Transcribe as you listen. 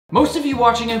Most of you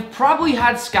watching have probably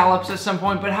had scallops at some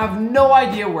point, but have no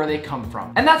idea where they come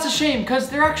from. And that's a shame, because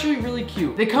they're actually really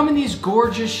cute. They come in these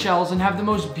gorgeous shells and have the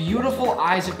most beautiful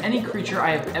eyes of any creature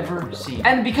I have ever seen.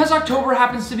 And because October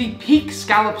happens to be peak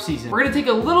scallop season, we're gonna take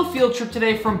a little field trip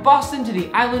today from Boston to the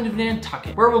island of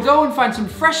Nantucket, where we'll go and find some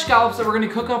fresh scallops that we're gonna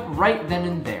cook up right then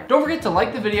and there. Don't forget to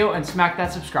like the video and smack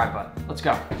that subscribe button. Let's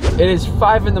go. It is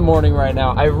 5 in the morning right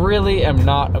now. I really am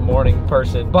not a morning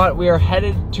person, but we are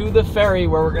headed to the ferry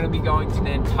where we're gonna be going to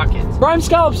Nantucket. Prime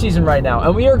scallop season right now,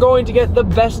 and we are going to get the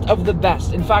best of the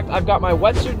best. In fact, I've got my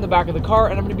wetsuit in the back of the car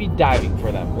and I'm gonna be diving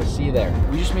for them. We'll see you there.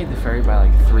 We just made the ferry by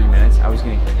like 3 minutes. I was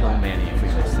gonna kill Manny if we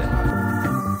missed it.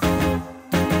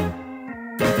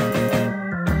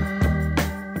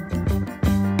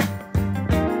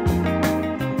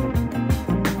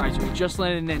 Just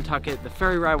landed in Nantucket. The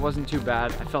ferry ride wasn't too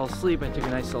bad. I fell asleep, I took a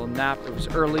nice little nap. It was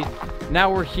early.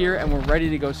 Now we're here and we're ready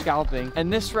to go scalloping.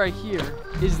 And this right here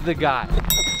is the guy.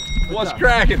 What's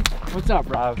cracking? What's up,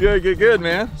 Rob? Good,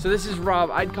 man. So this is Rob.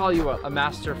 I'd call you a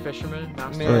master fisherman.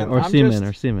 Or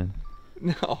seaman.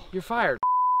 No. You're fired.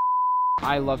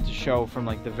 I love to show from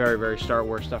like the very start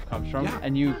where stuff comes from,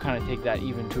 and you kind of take that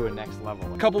even to a next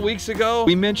level. A couple weeks ago,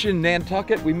 we mentioned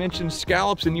Nantucket, we mentioned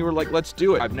scallops, and you were like, let's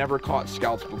do it. I've never caught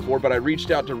scallops before, but I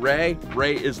reached out to Ray.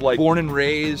 Ray is like born and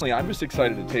raised. I'm just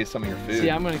excited to taste some of your food.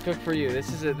 See, I'm gonna cook for you. This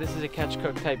is a catch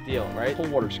cook type deal, right? Cold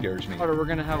water scares me. We're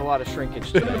gonna have a lot of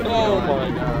shrinkage today. Oh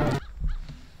my God.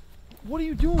 What are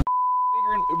you doing?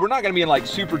 We're not gonna be in like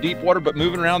super deep water, but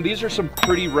moving around, these are some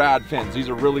pretty rad fins. These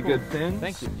are really good fins.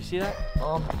 Thank you. You see that?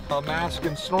 A mask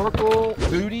and snorkel,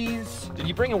 booties. Did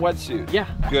you bring a wetsuit? Yeah.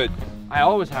 Good. I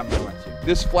always have my wetsuit.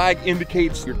 This flag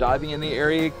indicates you're diving in the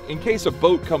area. In case a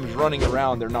boat comes running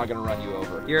around, they're not gonna run you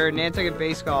over. Your Nantucket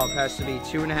base scallop has to be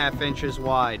 2.5 inches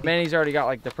wide. Manny's already got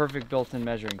like the perfect built-in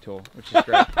measuring tool, which is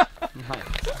great.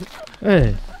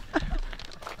 Hey.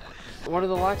 What are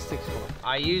the lax sticks for?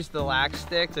 I use the lax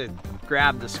stick to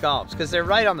grab the scallops because they're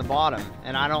right on the bottom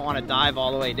and I don't want to dive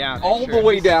all the way down. All the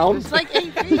way down? It's like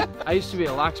 8 feet. I used to be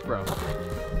a lax bro.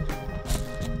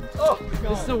 Oh,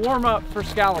 this is a warm-up for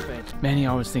scalloping. Manny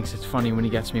always thinks it's funny when he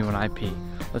gets me when I pee.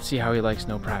 Let's see how he likes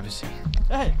no privacy.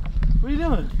 Hey, what are you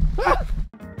doing?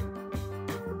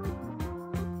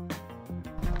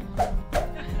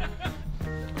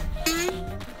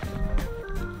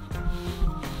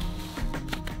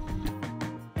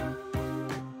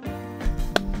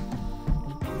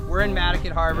 We're in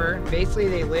Nantucket Harbor. Basically,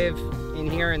 they live in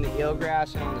here in the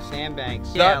eelgrass and on the sandbanks.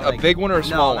 Is that a big one or a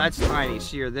small one? No, that's tiny.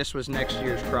 See, this was next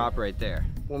year's crop right there.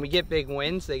 When we get big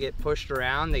winds, they get pushed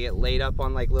around. They get laid up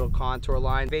on like little contour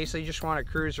lines. Basically, you just want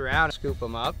to cruise around, scoop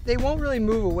them up. They won't really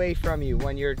move away from you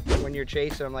when you're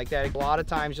chasing them like that. A lot of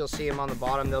times you'll see them on the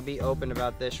bottom. They'll be open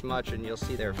about this much, and you'll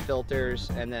see their filters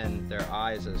and then their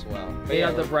eyes as well. They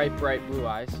have the bright blue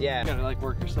eyes. Yeah. You gotta like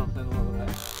work yourself in a little bit.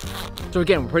 So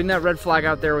again, we're putting that red flag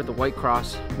out there with the white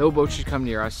cross. No boat should come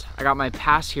near us. I got my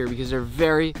pass here because they're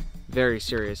very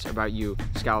serious about you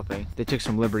scalloping. They took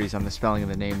some liberties on the spelling of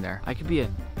the name there. I could be a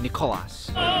Nicolas.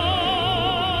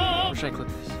 Where should I click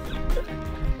this?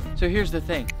 So here's the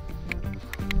thing.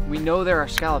 We know there are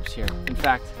scallops here. In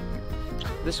fact,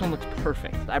 this one looks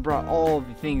perfect. I brought all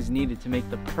the things needed to make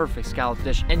the perfect scallop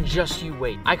dish, and just you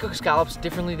wait. I cook scallops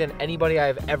differently than anybody I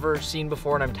have ever seen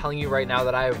before, and I'm telling you right now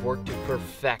that I have worked to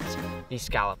perfect these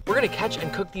scallops. We're gonna catch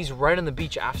and cook these right on the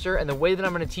beach after, and the way that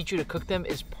I'm gonna teach you to cook them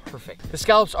is perfect. The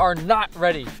scallops are not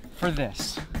ready for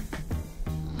this.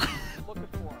 Looking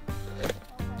for them.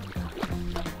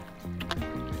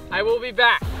 I will be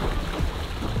back.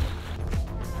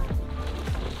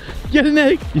 Get an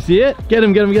egg. You see it? Get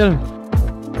him, get him, get him.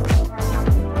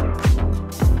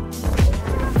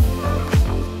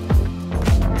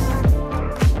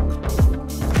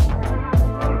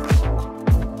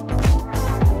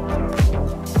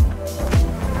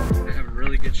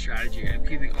 Strategy. I'm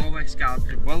keeping all my scallops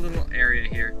in one little area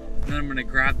here, and then I'm going to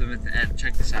grab them at the end.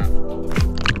 Check this out. Hey,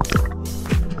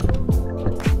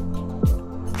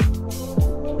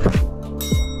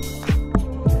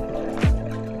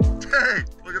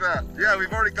 look at that. Yeah,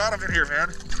 we've already got them in here,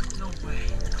 man. No way.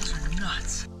 Those are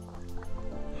nuts.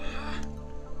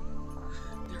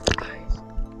 Their eyes.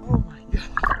 Oh my God.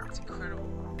 That's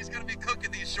incredible. He's going to be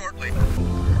cooking these shortly.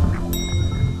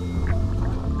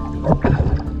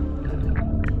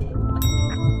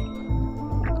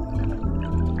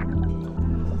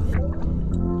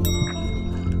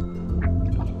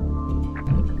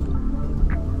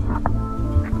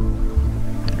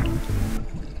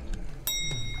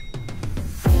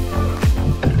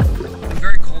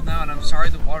 Sorry,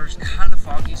 the water's kind of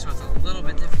foggy, so it's a little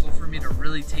bit difficult for me to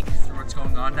really take you through what's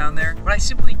going on down there. But I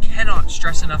simply cannot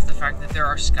stress enough the fact that there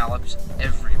are scallops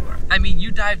everywhere. I mean,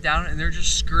 you dive down and they're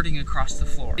just skirting across the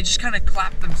floor. They just kind of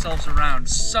clap themselves around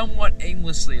somewhat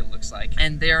aimlessly, it looks like,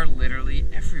 and they are literally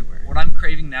everywhere. What I'm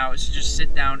craving now is to just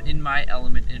sit down in my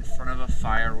element in front of a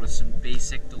fire with some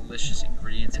basic, delicious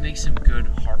ingredients and make some good,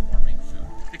 heartwarming food.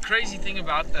 The crazy thing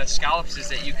about the scallops is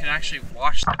that you can actually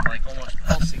watch them like almost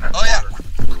pulsing in water,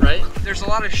 right? There's a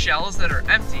lot of shells that are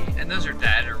empty and those are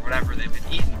dead or whatever, they've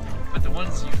been eaten. But the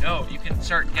ones you can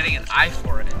start getting an eye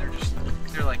for it and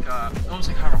they're like almost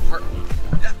like having a heartbeat.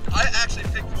 Yeah, I actually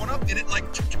picked one up and it like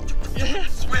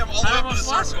swam all the way up to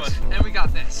the surface. And we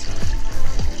got this.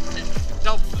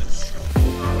 Double this.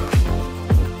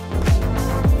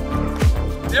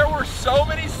 There were so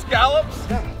many scallops.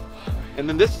 And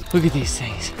then this. Look at these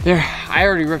things. There, I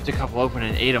already ripped a couple open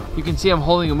and ate them. You can see I'm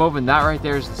holding them open. That right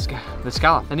there is the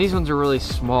scallop. And these ones are really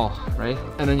small, right?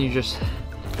 And then you just,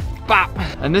 bop.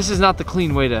 And this is not the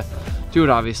clean way to do it,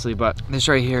 obviously, but this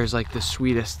right here is like the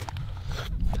sweetest.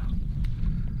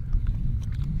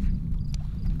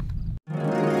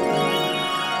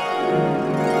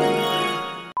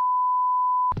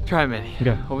 Try them, Manny.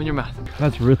 Okay. Open your mouth.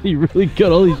 That's really, really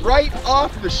good. All these. Right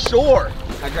off the shore.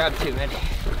 I grabbed two, Manny.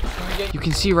 You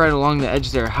can see right along the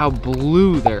edge there how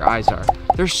blue their eyes are.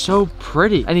 They're so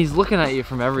pretty. And he's looking at you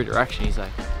from every direction. He's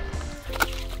like,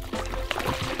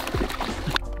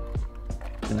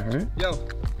 Gonna hurt? Yo.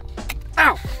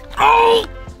 ow! Oh!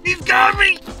 He's got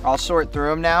me! I'll sort through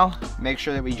them now. Make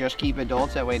sure that we just keep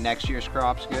adults. That way next year's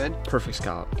crop's good. Perfect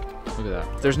scallop. Look at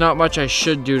that. There's not much I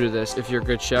should do to this. If you're a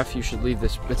good chef, you should leave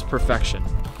this. It's perfection.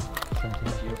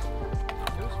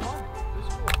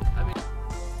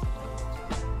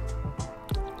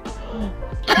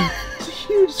 It's a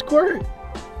huge squirt.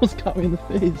 Almost got me in the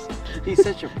face. He's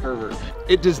such a pervert.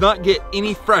 It does not get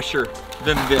any fresher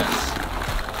than this.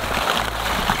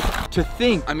 To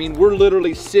think, I mean, we're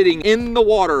literally sitting in the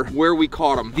water where we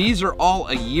caught them. These are all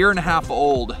a year and a half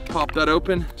old. Pop that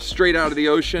open, straight out of the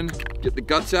ocean, get the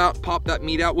guts out, pop that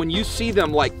meat out. When you see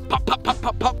them like pop, pop, pop,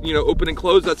 pop, pop, you know, open and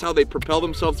close, that's how they propel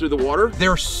themselves through the water.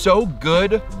 They're so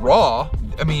good raw.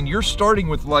 I mean, you're starting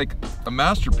with like a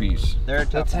masterpiece.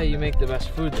 That's how you make the best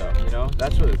food though, you know?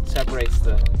 That's what separates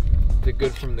the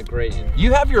good from the great.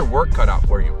 You have your work cut out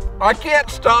for you. I can't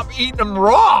stop eating them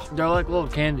raw. They're like little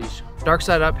candies. Dark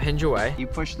side up, hinge away. You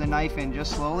push the knife in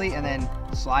just slowly and then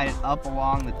slide it up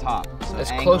along the top. So As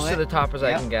angle close to it. the top as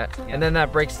I can get. Yep. And then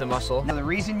that breaks the muscle. Now the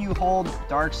reason you hold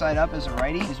dark side up as a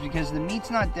righty is because the meat's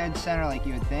not dead center like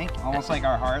you would think, almost like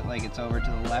our heart, like it's over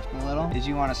to the left a little, is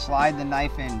you want to slide the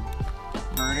knife in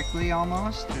vertically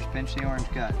almost. Just pinch the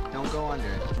orange gut. Don't go under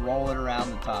it, just roll it around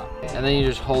the top. And then you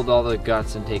just hold all the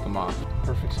guts and take them off.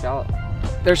 Perfect scallop.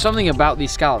 There's something about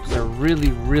these scallops. They're really,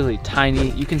 really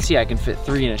tiny. You can see I can fit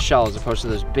 3 in a shell as opposed to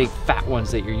those big fat ones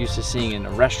that you're used to seeing in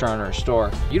a restaurant or a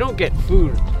store. You don't get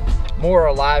food more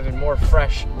alive and more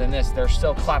fresh than this. They're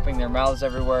still clapping their mouths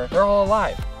everywhere. They're all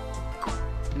alive.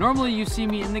 Normally you see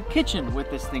me in the kitchen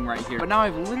with this thing right here, but now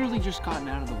I've literally just gotten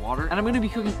out of the water and I'm gonna be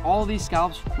cooking all these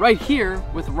scallops right here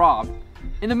with Rob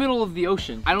in the middle of the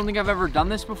ocean. I don't think I've ever done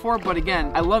this before, but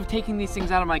again, I love taking these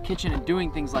things out of my kitchen and doing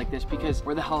things like this because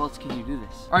where the hell else can you do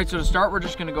this? All right, so to start, we're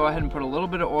just gonna go ahead and put a little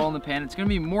bit of oil in the pan. It's gonna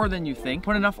be more than you think.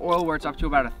 Put enough oil where it's up to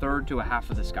about 1/3 to 1/2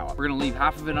 of the scallop. We're gonna leave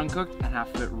half of it uncooked and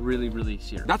half of it really, really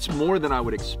seared. That's more than I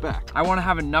would expect. I wanna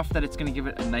have enough that it's gonna give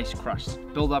it a nice crust.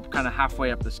 Build up kind of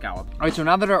halfway up the scallop. All right, so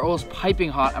now that our oil's piping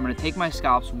hot, I'm gonna take my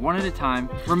scallops one at a time.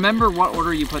 Remember what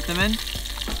order you put them in,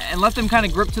 and let them kind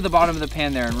of grip to the bottom of the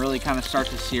pan there and really kind of start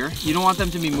to sear. You don't want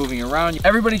them to be moving around.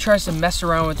 Everybody tries to mess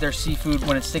around with their seafood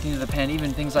when it's sticking to the pan,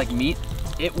 even things like meat.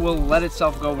 It will let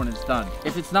itself go when it's done.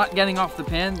 If it's not getting off the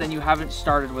pan, then you haven't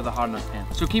started with a hot enough pan.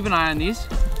 So keep an eye on these.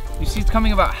 You see it's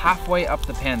coming about halfway up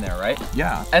the pan there, right?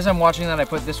 Yeah. As I'm watching that, I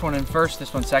put this one in first,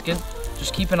 this one second.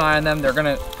 Just keep an eye on them. They're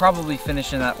gonna probably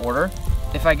finish in that order.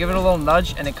 If I give it a little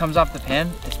nudge and it comes off the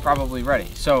pan, it's probably ready.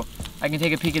 So I can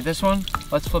take a peek at this one.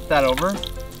 Let's flip that over.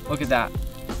 Look at that.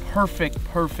 Perfect,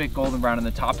 perfect golden brown in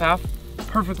the top half.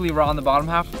 Perfectly raw in the bottom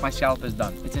half. My scallop is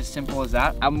done. It's as simple as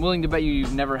that. I'm willing to bet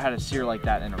you've never had a sear like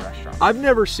that in a restaurant. I've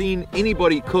never seen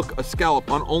anybody cook a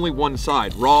scallop on only one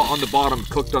side, raw on the bottom,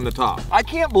 cooked on the top. I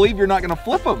can't believe you're not gonna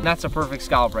flip them. That's a perfect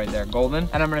scallop right there, golden.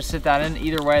 And I'm gonna sit that in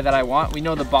either way that I want. We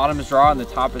know the bottom is raw and the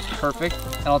top is perfect.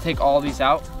 And I'll take all these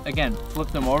out. Again, flip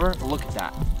them over. Look at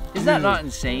that. Is that not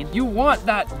insane? You want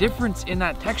that difference in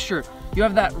that texture. You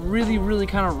have that really, really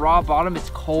kind of raw bottom. It's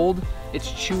cold, it's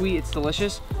chewy, it's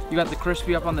delicious. You got the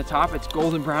crispy up on the top. It's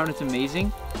golden brown, it's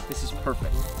amazing. This is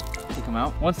perfect. Take them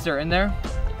out. Once they're in there,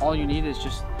 all you need is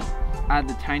just add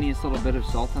the tiniest little bit of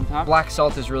salt on top. Black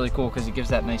salt is really cool because it gives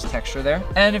that nice texture there.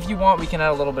 And if you want, we can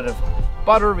add a little bit of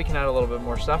butter, we can add a little bit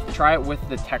more stuff. Try it with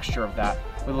the texture of that,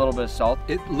 with a little bit of salt.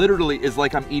 It literally is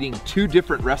like I'm eating 2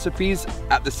 different recipes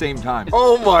at the same time.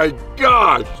 Oh my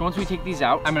God! So once we take these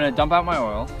out, I'm gonna dump out my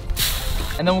oil.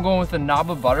 And then we'll go in with a knob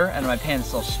of butter, and my pan's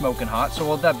still smoking hot. So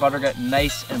we'll let that butter get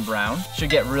nice and brown. Should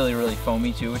get really, really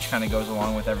foamy too, which kind of goes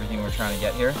along with everything we're trying to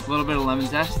get here. A little bit of lemon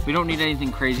zest. We don't need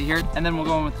anything crazy here. And then we'll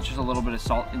go in with just a little bit of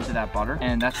salt into that butter.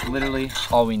 And that's literally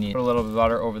all we need. Put a little bit of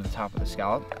butter over the top of the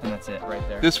scallop, and that's it right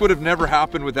there. This would have never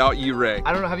happened without you, Ray.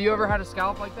 I don't know, have you ever had a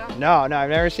scallop like that? No, I've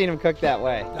never seen him cook that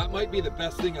way. That might be the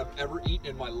best thing I've ever eaten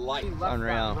in my life.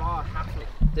 Unreal.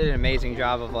 Did an amazing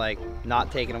job of like not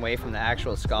taking away from the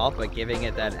actual scallop, but giving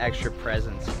it that extra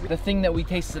presence. The thing that we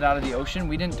tasted out of the ocean,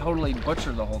 we didn't totally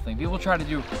butcher the whole thing. People try to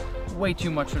do way too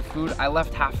much with food. I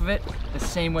left half of it the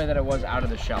same way that it was out of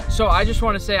the shell. So I just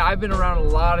want to say I've been around a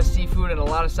lot of seafood and a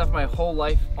lot of stuff my whole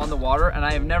life on the water, and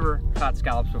I have never caught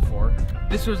scallops before.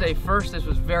 This was a first. This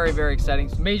was very, very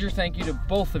exciting. Major thank you to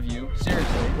both of you.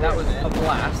 Seriously, that was a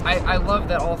blast. I love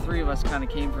that all 3 of us kind of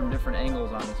came from different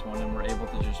angles on this one and were able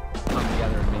to just come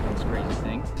together and make this crazy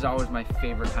thing. This is always my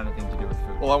favorite kind of thing to do with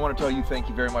food. Well, I want to tell you thank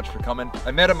you very much for coming.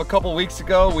 I met him a couple weeks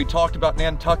ago. We talked about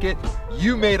Nantucket.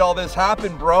 You made all this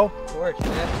happen, bro. Of course,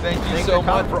 man. Thank you so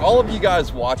much. For all of you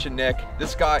guys watching Nick,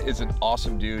 this guy is an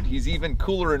awesome dude. He's even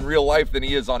cooler in real life than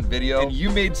he is on video. And you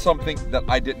made something that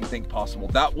I didn't think possible.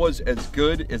 That was as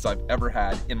good as I've ever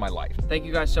had in my life. Thank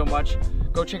you guys so much.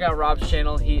 Go check out Rob's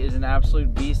channel. He is an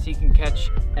absolute beast. He can catch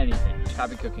anything.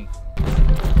 Happy cooking.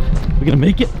 We gonna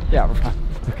make it? Yeah, we're fine.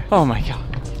 Okay. Oh my God.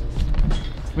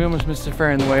 We almost missed a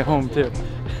ferry on the way home too.